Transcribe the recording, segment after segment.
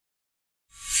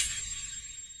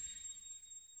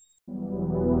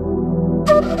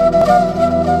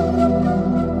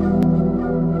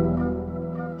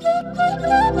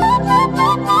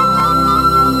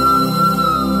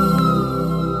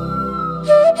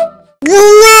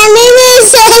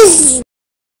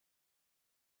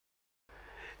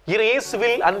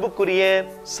இயேசுவில் அன்புக்குரிய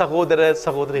சகோதர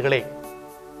சகோதரிகளே,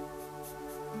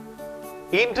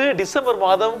 இன்று டிசம்பர்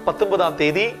மாதம் 19ஆம்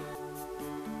தேதி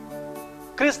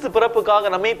கிறிஸ்து பிறப்புக்காக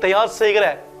நம்மை தயார் செய்கிற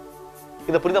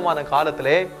இந்த புனிதமான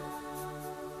காலத்திலே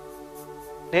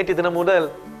நேற்று தினம் முதல்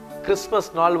கிறிஸ்துமஸ்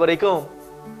நாள் வரைக்கும்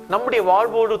நம்முடைய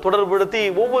வாழ்வோடு தொடர்புபடுத்தி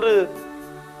ஒவ்வொரு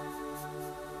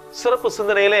சிறப்பு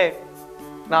சிந்தனையிலே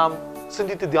நாம்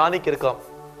சிந்தித்து தியானிக்க இருக்கோம்.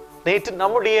 நேற்று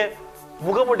நம்முடைய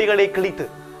முகமுடிகளை கிழித்து,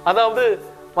 அதாவது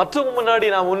மற்றவங்க முன்னாடி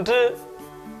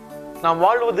நாம்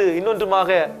வாழ்வது இன்னொன்றுமாக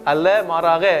அல்ல,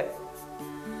 மாறாக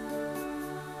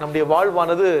நம்முடைய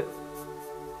வாழ்வானது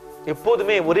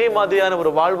எப்போதுமே ஒரே மாதிரியான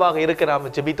ஒரு வாழ்வாக இருக்க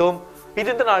நாம் ஜெபித்தோம். இது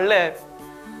இந்த நாள்ல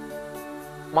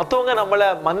மற்றவங்க நம்மளை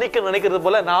மன்னிக்க நினைக்கிறது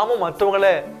போல நாமும்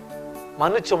மற்றவங்களை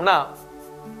மன்னிச்சோம்னா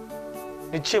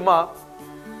நிச்சயமா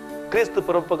கிறிஸ்து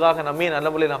பிறப்புக்காக நம்மை நல்ல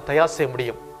முறையில் நாம் தயார் செய்ய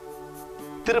முடியும்.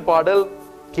 திருப்பாடல்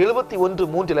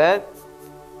 71:3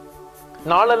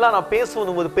 நாளெல்லாம் நான்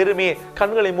பேசுவது பெருமையே,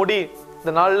 கண்களை மூடி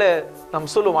இந்த நாள்ல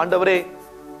நாம் சொல்லுவோம், ஆண்டவரே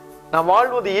நான்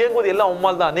வாழ்வது இயங்குவது எல்லாம்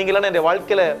உம்மால் தான், நீங்க இல்லைன்னா என்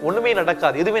வாழ்க்கையில ஒண்ணுமே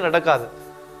நடக்காது, எதுவுமே நடக்காது.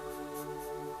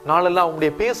 நாளெல்லாம்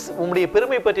உம்முடைய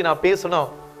பெருமை பற்றி நான் பேசணும்,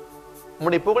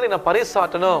 உம்முடைய புகழை நான்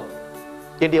பறைசாற்றணும்,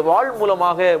 என்னுடைய வாழ்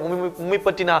மூலமாக உண்மை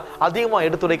பற்றி நான் அதிகமா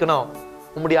எடுத்துரைக்கணும்,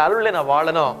 உம்முடைய அருளை நான்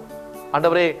வாழணும்.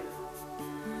 ஆண்டவரே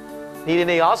நீர்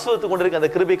என்னை ஆசீர்வதித்துக் கொண்டிருக்க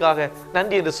அந்த கிருபைக்காக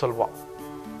நன்றி என்று சொல்வான்.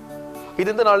 இது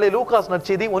இந்த நாளிலே லூகாஸ்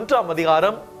நற்செய்தி 1ஆம்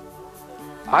அதிகாரம்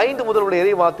 5 முதல்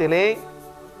இறை வார்த்தையிலே,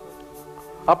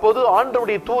 அப்போது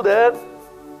ஆண்டவருடைய தூதர்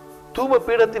தூப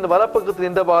பீடத்தின் வலப்பக்கத்தில்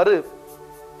நின்றவாறு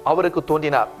அவருக்கு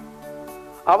தோன்றினார்.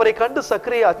 அவரை கண்டு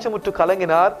சக்கரையா அச்சமுற்று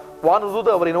கலங்கினார்.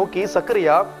 வானதூதர் அவரை நோக்கி,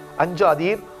 சக்கரையா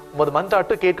அஞ்சாதீர், உமது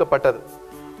மன்றாட்டு கேட்கப்பட்டது.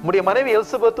 உம்முடைய மனைவி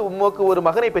எலிசபெத் உமக்கு ஒரு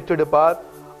மகனை பெற்றெடுப்பார்,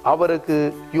 அவருக்கு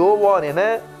யோவான் என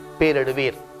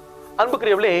பெயரிடுவீர்.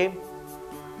 அன்புக்குரியவர்களே,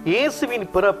 இயேசுவின்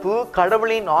பிறப்பு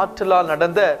கடவுளின் ஆற்றலால்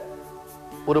நடந்த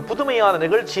ஒரு புதுமையான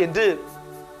நிகழ்ச்சி என்று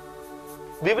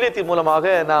விவிலியத்தின் மூலமாக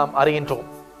நாம் அறிகின்றோம்.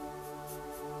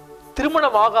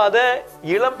 திருமணமாகாத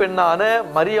இளம் பெண்ணான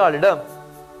மரியாளிடம்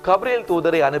கபிரியேல்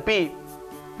தூதரை அனுப்பி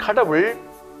கடவுள்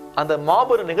அந்த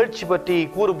மாபெரும் நிகழ்ச்சி பற்றி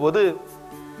கூறும்போது,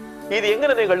 இது எங்க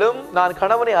நிகழும், நான்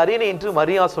கணவனை அறியேன் என்று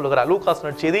மரியா சொல்லுகிறார். லூகாஸ்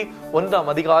நற்செய்தி 1ஆம்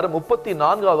அதிகாரம்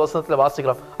 34வது வசனத்தில்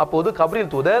வாசிக்கிறோம். அப்போது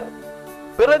கபிரியேல் தூதர்,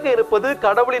 பிறகு இருப்பது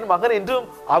கடவுளின் மகன் என்றும்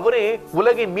அவரே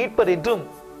உலகின் மீட்பர் என்றும்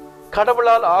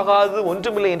கடவுளால் ஆகாது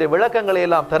ஒன்றுமில்லை என்ற விளக்கங்களை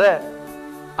எல்லாம் தர,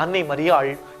 அன்னை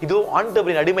மரியாள், இதோ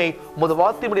ஆண்டவரின் அடிமை, உமது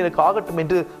வார்த்தைப்படி எனக்கு ஆகட்டும்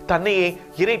என்று தன்னையே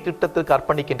இறை திட்டத்திற்கு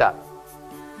அர்ப்பணிக்கின்றார்.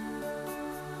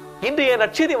 இன்றைய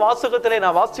நற்செய்தி வாசகத்திலே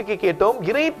நான் வாசிக்க கேட்டோம்,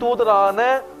 இறை தூதரான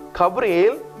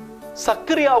கபிரியேல்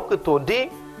சக்கரியாவுக்கு தோன்றி,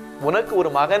 உனக்கு ஒரு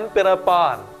மகன்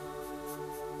பிறப்பான்,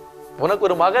 உனக்கு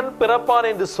ஒரு மகன் பிறப்பான்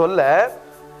என்று சொல்ல,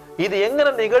 இது எங்கன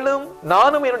நிகழும்,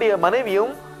 நானும் என்னுடைய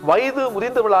மனைவியும் வயது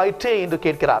முதிர்ந்தவளாயிற்றே என்று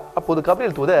கேட்கிறார். அப்போது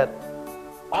கபிரியேல் தூதர்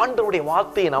ஆண்டவருடைய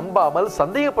வார்த்தையை நம்பாமல்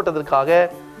சந்தேகப்பட்டதற்காக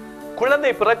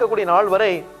குழந்தை பிறக்கக்கூடிய நாள்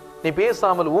வரை நீ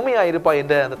பேசாமல் ஊமையாயிருப்பாய்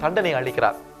என்ற அந்த தண்டனை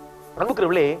அளிக்கிறார்.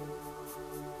 அன்புக்குரியவர்களே,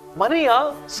 மரியா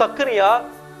சக்கரியா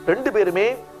 2 பேருமே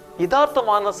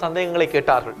யதார்த்தமான சந்தேகங்களை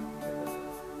கேட்டார்கள்.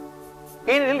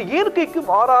 ஏனெனில் இயற்கைக்கு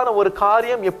மாறான ஒரு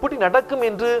காரியம் எப்படி நடக்கும்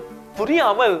என்று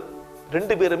புரியாமல்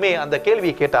 2 பேருமே அந்த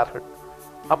கேள்வியை கேட்டார்கள்.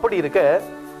 அப்படி இருக்க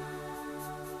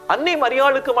அன்னை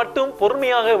மரியாளுக்கு மட்டும்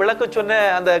பொறுமையாக விளக்க சொன்ன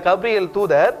அந்த கபிரியேல்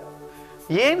தூதர்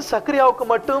ஏன் சக்கரியாவுக்கு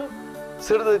மட்டும்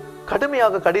சிறிது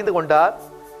கடுமையாக கடிந்து கொண்டார்?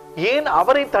 ஏன்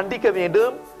அவரை தண்டிக்க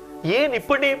வேண்டும்? ஏன்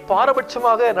இப்படி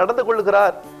பாரபட்சமாக நடந்து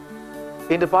கொள்கிறார்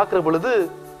என்று பார்க்கிற பொழுது,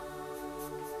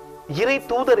 இறை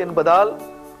தூதர் என்பதால்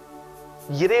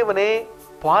இறைவனே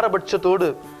பாரபட்சத்தோடு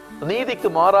நீதிக்கு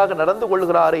மாறாக நடந்து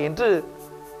கொள்கிறாரே என்று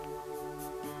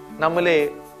நம்மளே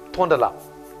தோன்றலாம்.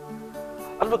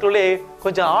 அன்புக்குள்ளே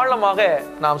கொஞ்சம் ஆழமாக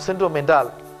நாம் சென்றோம் என்றால்,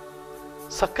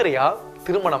 சக்கரியா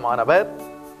திருமணமானவர்,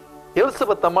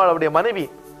 எலிசபெத் அம்மாள் அவருடைய மனைவி.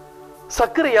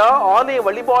 சக்கரியா ஆலய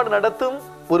வழிபாடு நடத்தும்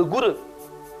ஒரு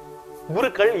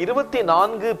குருக்கள்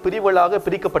 24 பிரிவுகளாக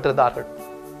பிரிக்கப்பட்டிருந்தார்கள்.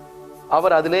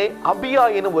 அவர் அதிலே அபியா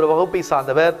எனும் ஒரு வகுப்பை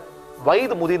சார்ந்தவர்,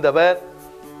 வயது முதிர்ந்தவர்,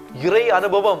 இறை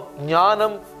அனுபவம்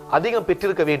ஞானம் அதிகம்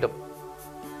பெற்றிருக்க வேண்டும்.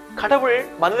 கடவுள்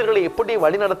மனிதர்களை எப்படி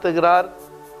வழிநடத்துகிறார்,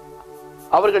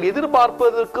 அவர்கள்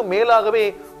எதிர்பார்ப்பதற்கு மேலாகவே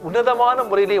உன்னதமான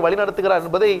முறையிலே வழிநடத்துகிறார்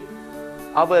என்பதை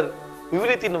அவர்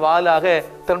விவிலியத்தின் வாயிலாக,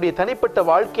 தன்னுடைய தனிப்பட்ட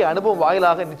வாழ்க்கை அனுபவம்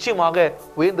வாயிலாக நிச்சயமாக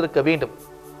உயர்ந்திருக்க வேண்டும்.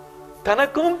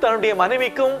 தனக்கும் தன்னுடைய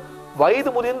மனைவிக்கும் வயது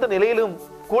முதிர்ந்த நிலையிலும்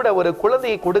கூட ஒரு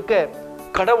குழந்தையை கொடுக்க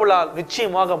கடவுளால்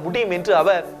நிச்சயமாக முடியும் என்று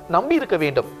அவர் நம்பி இருக்க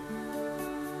வேண்டும்.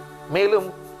 மேலும்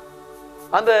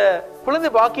அந்த குழந்தை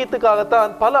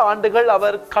பாக்கியத்துக்காகத்தான் பல ஆண்டுகள்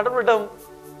அவர் கடவுளிடம்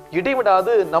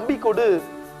இடைவிடாது நம்பிக்கொண்டு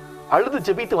அழுது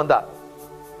ஜெபித்து வந்தார்.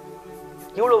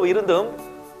 இவ்வளவு இருந்தும்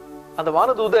அந்த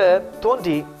வானதூதர்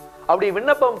தோன்றி அவருடைய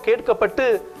விண்ணப்பம் கேட்கப்பட்டு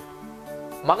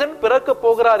மகன் பிறக்க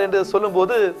போகிறார் என்று சொல்லும்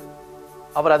போது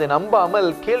அவர் அதை நம்பாமல்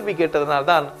கேள்வி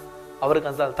கேட்டதனால்தான்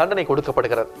அவருக்கு அந்த தண்டனை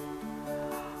கொடுக்கப்படுகிறது.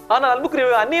 ஆனால்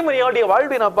அன்புக்குரிய அன்னை மரியாளுடைய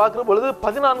வாழ்வை நான் பார்க்கிற பொழுது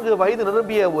 14 வயது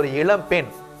நிரம்பிய ஒரு இளம் பெண்,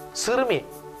 சிறுமி,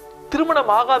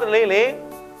 திருமணம் ஆகாத நிலையிலே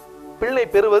பிள்ளை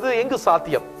பெறுவது எங்கு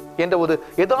சாத்தியம் என்ற ஒரு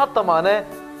யதார்த்தமான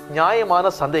நியாயமான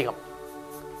சந்தேகம்.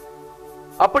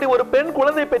 அப்படி ஒரு பெண்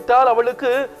குழந்தை பெற்றால்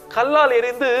அவளுக்கு கல்லால்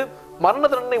எறிந்து மரண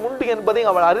தண்டனை உண்டு என்பதை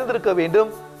அவள் அறிந்திருக்க வேண்டும்.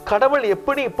 கடவுள்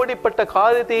எப்படி இப்படிப்பட்ட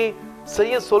காரியத்தை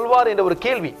செய்ய சொல்வார் என்ற ஒரு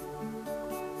கேள்வி.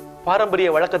 பாரம்பரிய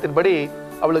வழக்கத்தின்படி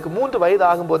அவளுக்கு 3 வயது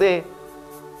ஆகும் போதே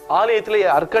ஆலயத்திலே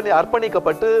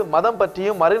அர்ப்பணிக்கப்பட்டு மதம்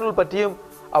பற்றியும் மறைநூல் பற்றியும்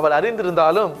அவர்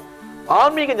அறிந்திருந்தாலும்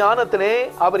ஆன்மீக ஞானத்திலே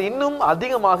அவர் இன்னும்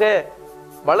அதிகமாக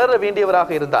வளர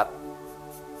வேண்டியவராக இருந்தார்.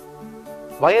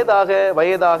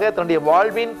 வயதாக தன்னுடைய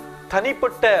வாழ்வின்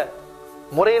தனிப்பட்ட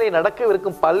முறையிலே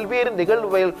நடக்கவிருக்கும் பல்வேறு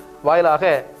நிகழ்வு வாயிலாக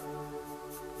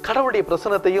கடவுளுடைய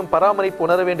பிரசன்னத்தையும் பராமரிப்பு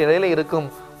உணர வேண்டிய நிலையில இருக்கும்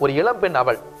ஒரு இளம்பெண்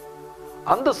அவள்.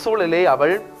 அந்த சூழலே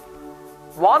அவள்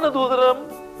வானதூதரம்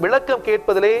விளக்கம்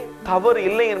கேட்பதிலே தவறு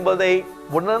இல்லை என்பதை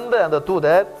உணர்ந்த அந்த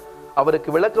தூதர் அவருக்கு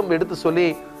விளக்கம் எடுத்து சொல்லி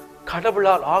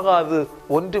கடவுளால் ஆகாது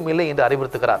ஒன்றுமில்லை என்று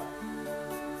அறிவுறுத்துகிறார்.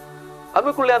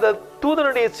 அதுக்குள்ளே அந்த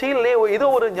தூதனுடைய செயலிலே ஏதோ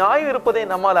ஒரு நியாயம் இருப்பதை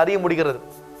நம்மால் அறிய முடிகிறது.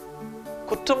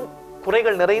 குற்றம்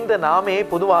குறைகள் நிறைந்த நாமே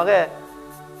பொதுவாக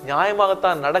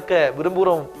நியாயமாகத்தான் நடக்க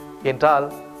விரும்புகிறோம் என்றால்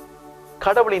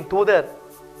கடவுளின் தூதர்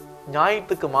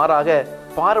நியாயத்துக்கு மாறாக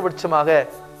பாரபட்சமாக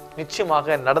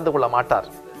நிச்சயமாக நடந்து கொள்ள மாட்டார்.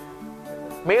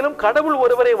 மேலும் கடவுள்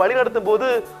ஒருவரை வழிநடத்தும் போது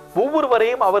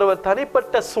ஒவ்வொருவரையும் அவரவர்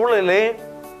தனிப்பட்ட சூழலிலே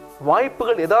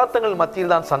வாய்ப்புகள் யதார்த்தங்கள்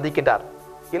மத்தியில் தான் சந்திக்கின்றார்.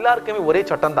 எல்லாருக்குமே ஒரே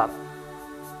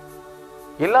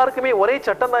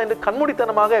சட்டம் தான் என்று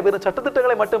கண்மூடித்தனமாக வெறும்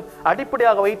சட்டத்திட்டங்களை மட்டும்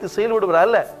அடிப்படையாக வைத்து செயல்படுவர்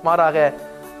அல்ல, மாறாக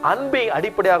அன்பை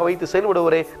அடிப்படையாக வைத்து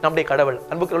செயல்படுவரே நம்முடைய கடவுள்.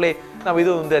 அன்புக்குள்ளே நாம்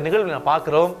இது இந்த நிகழ்வில் நாம்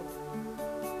பார்க்கிறோம்.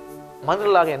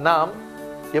 மனிதர்களாக நாம்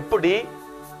எப்படி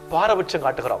பாரபட்சம்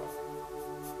காட்டுகிறோம்.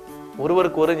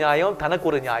 ஒருவருக்கு ஒரு நியாயம், தனக்கு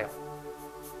ஒரு நியாயம்.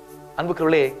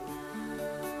 அன்புக்குள்ளே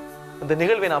இந்த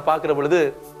நிகழ்வை நாம் பார்க்கிற பொழுது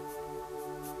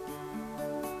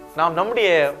நாம் நம்முடைய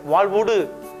வாழ்வோடு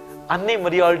அன்னை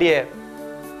மரியாளுடைய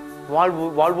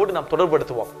வாழ்வோடு நாம்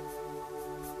தொடர்படுத்துவோம்.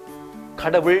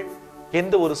 கடவுள்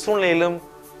எந்த ஒரு சூழ்நிலையிலும்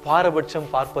பாரபட்சம்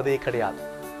பார்ப்பதே கிடையாது.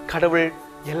 கடவுள்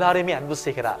எல்லாரையுமே அன்பு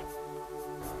செய்கிறார்.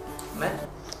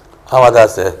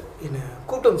 ஆமாதாஸ், என்ன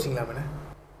கூப்பிட்டு?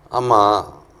 ஆமாம்,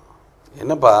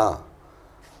 என்னப்பா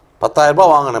 10,000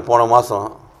 ரூபாய் வாங்கினேன் போன மாதம்,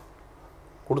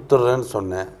 கொடுத்துட்றேன்னு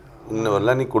சொன்னேன், இன்னும்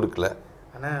வரல, நீ கொடுக்கல.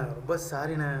 அண்ணா ரொம்ப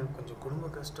சாரிண்ணே, கொஞ்சம் குடும்ப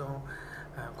கஷ்டம்,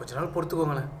 கொஞ்ச நாள்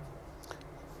பொறுத்துக்கோங்களேன்.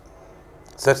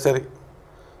 சரி,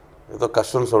 ஏதோ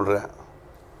கஷ்டம்னு சொல்கிறேன்,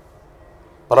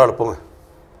 பரவாயில்ல போங்க.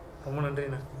 ரொம்ப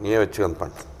நன்றிண்ணா. நீயே வச்சு வந்து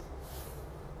பண்ண.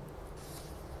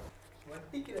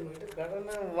 வட்டிக்கு நம்மகிட்ட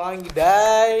கடனை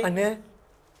வாங்கிடாய் அண்ணே.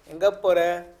 எங்கே போகிற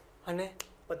அண்ணே?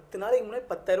 10 நாளைக்கு முன்னாடி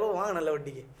 10,000 ரூபாய் வாங்க, நல்ல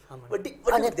வட்டிக்கு.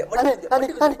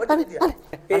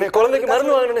 குழந்தைக்கு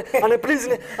மருந்து வாங்கினேன் ப்ளீஸ்.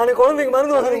 குழந்தைக்கு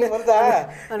மருந்து வாங்கினேன். மருந்தா?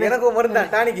 எனக்கு மருந்தா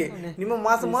டானிக்கு? நிம்ம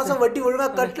மாசம் மாசம் வட்டி ஒழுங்கா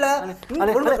கட்டல.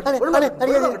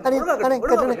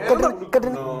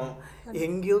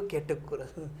 எங்கேயோ கேட்ட கூற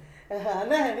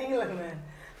அண்ணா. நீங்களா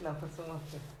சும்மா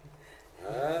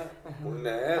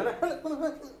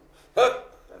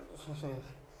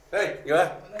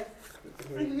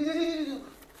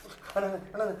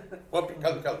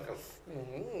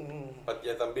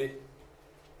பத்தியா தம்பி,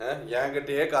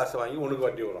 என்கிட்டயே காசு வாங்கி உனக்கு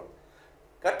வட்டி வரும்.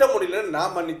 கட்ட முடியலன்னு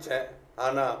நான் மன்னிச்சேன்,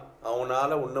 ஆனா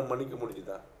அவனால உன்னை மன்னிக்க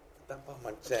முடிஞ்சுதா? தப்பா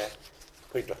மன்னிச்சேன்.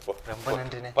 போயிட்டு போ. ரொம்ப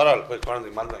நன்றிண்ணே. பரவாயில்ல, போய்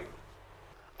குழந்தைக்கு மருந்து வாங்கி.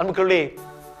 அன்புக்குள்ளே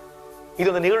இது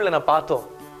அந்த நிகழ்வுல நான் பார்த்தோம்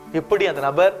எப்படி அந்த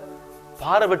நபர்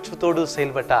பாரபட்சத்தோடு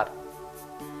செயல்பட்டார்.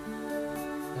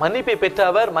 மன்னிப்பை பெற்ற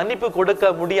அவர் மன்னிப்பு கொடுக்க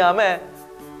முடியாம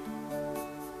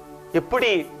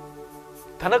எப்படி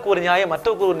தனக்கு ஒரு நியாயம்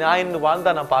மற்றவருக்கு ஒரு நியாயம்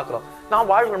வாழ்ந்தா நாம் பார்க்கிறோம்.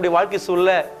 நாம் நம்முடைய வாழ்க்கை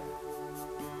சூழல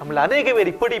நம்மள அநேக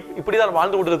பேர் இப்படிதான்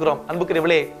வாழ்ந்து கொண்டிருக்கிறோம்.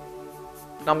 அன்புக்குரியவளே,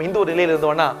 நாம் இந்த ஒரு நிலையில்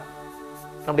இருந்தோம்னா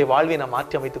நம்முடைய வாழ்வை நாம்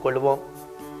மாற்றி அமைத்துக் கொள்வோம்.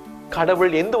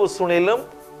 கடவுள் எந்த ஒரு சூழ்நிலையிலும்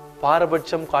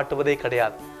பாரபட்சம் காட்டுவதே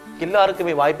கிடையாது.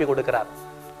 எல்லாருக்குமே வாய்ப்பை கொடுக்கிறார்.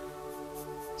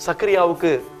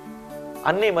 சக்கரியாவுக்கு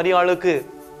அன்னை மரியாளுக்கு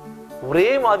ஒரே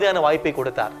மாதிரியான வாய்ப்பை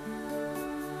கொடுத்தார்.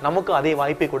 நமக்கும் அதே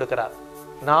வாய்ப்பை கொடுக்கிறார்.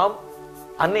 நாம்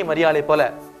அன்னை மரியாளை போல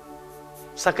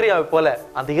சக்கரியாவை போல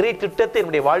அந்த இறை திட்டத்தை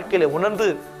நம்முடைய வாழ்க்கையில உணர்ந்து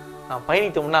நாம்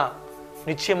பயணித்தோம்னா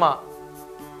நிச்சயமா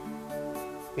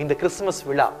இந்த கிறிஸ்துமஸ்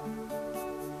விழா,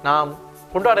 நாம்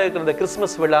கொண்டாட இருக்கிற இந்த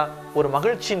கிறிஸ்துமஸ் விழா ஒரு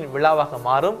மகிழ்ச்சியின் விழாவாக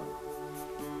மாறும்.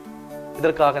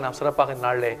 இதற்காக நாம் சிறப்பாக இந்த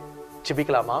நாளிலே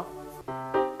ஜெபிக்கலாமா?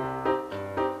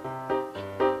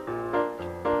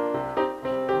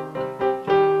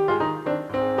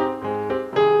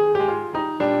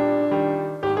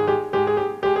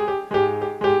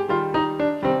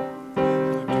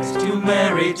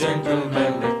 Mary,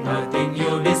 gentlemen, let nothing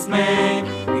you dismay.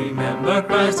 Remember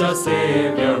Christ our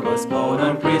Savior was born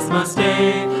on Christmas Day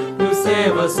to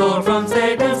save us all from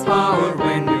Satan's power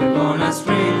when we're gone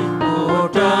astray. Oh,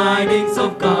 tidings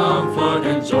of comfort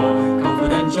and joy,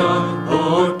 comfort and joy.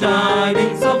 Oh,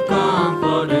 tidings of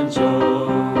comfort and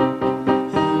joy.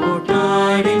 Oh,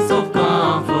 tidings of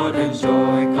comfort and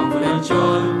joy, comfort and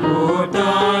joy. Oh,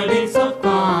 tidings of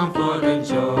comfort and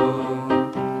joy.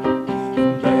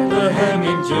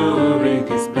 During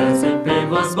this blessed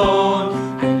babe was born,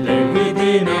 and lay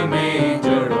within a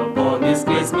manger upon this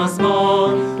Christmas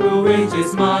morn, to which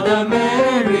his mother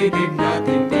Mary did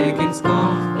nothing take in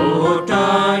scorn. Oh,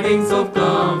 tidings of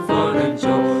comfort and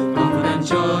joy, comfort and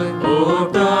joy. Oh,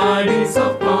 tidings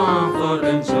of comfort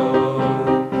and joy.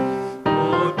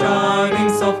 Oh,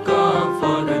 tidings of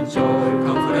comfort and joy,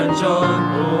 comfort and joy.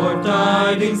 Oh,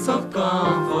 tidings of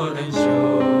comfort and joy.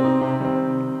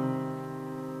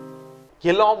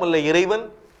 எல்லாம் உள்ள இறைவன்,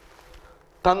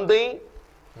 தந்தை,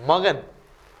 மகன்,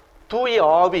 தூய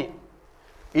ஆவி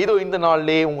இதோ இந்த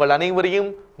நாளிலே உங்கள் அனைவரையும்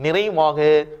நிறைவாக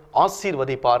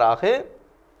ஆசீர்வதிப்பாராக.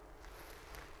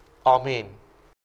 ஆமேன்.